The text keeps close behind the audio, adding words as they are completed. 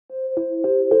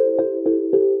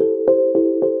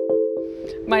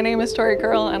My name is Tori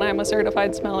Keerl and I'm a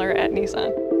certified smeller at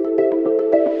Nissan.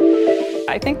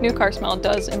 I think new car smell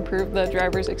does improve the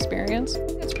driver's experience.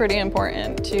 It's pretty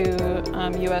important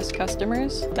to US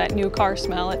customers. That new car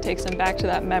smell, it takes them back to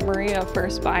that memory of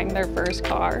first buying their first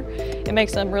car. It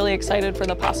makes them really excited for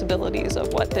the possibilities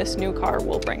of what this new car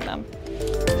will bring them.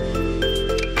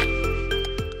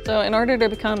 So in order to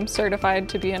become certified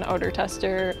to be an odor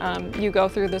tester, you go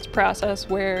through this process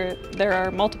where there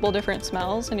are multiple different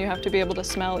smells and you have to be able to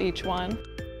smell each one.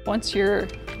 Once you're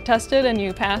tested and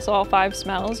you pass all 5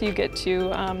 smells, you get to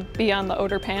be on the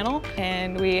odor panel.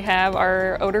 And we have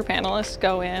our odor panelists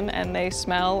go in and they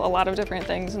smell a lot of different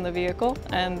things in the vehicle.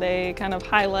 And they kind of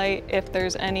highlight if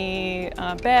there's any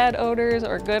bad odors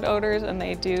or good odors. And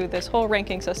they do this whole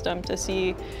ranking system to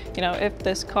see, if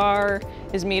this car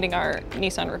is meeting our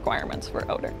Nissan requirements for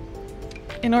odor.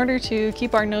 In order to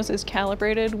keep our noses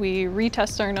calibrated, we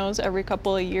retest our nose every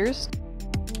couple of years.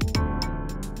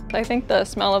 I think the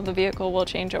smell of the vehicle will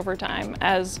change over time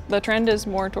as the trend is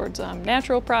more towards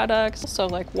natural products, so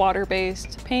like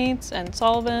water-based paints and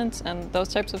solvents and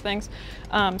those types of things.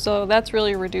 So that's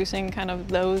really reducing kind of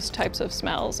those types of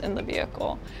smells in the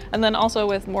vehicle. And then also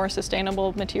with more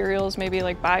sustainable materials, maybe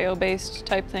like bio-based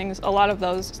type things, a lot of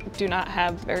those do not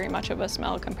have very much of a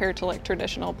smell compared to like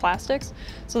traditional plastics.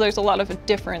 So there's a lot of a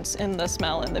difference in the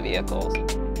smell in the vehicles.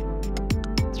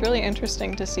 It's really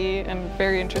interesting to see and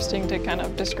very interesting to kind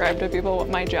of describe to people what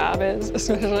my job is,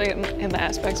 especially in the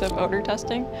aspects of odor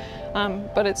testing.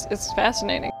 But it's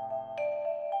fascinating.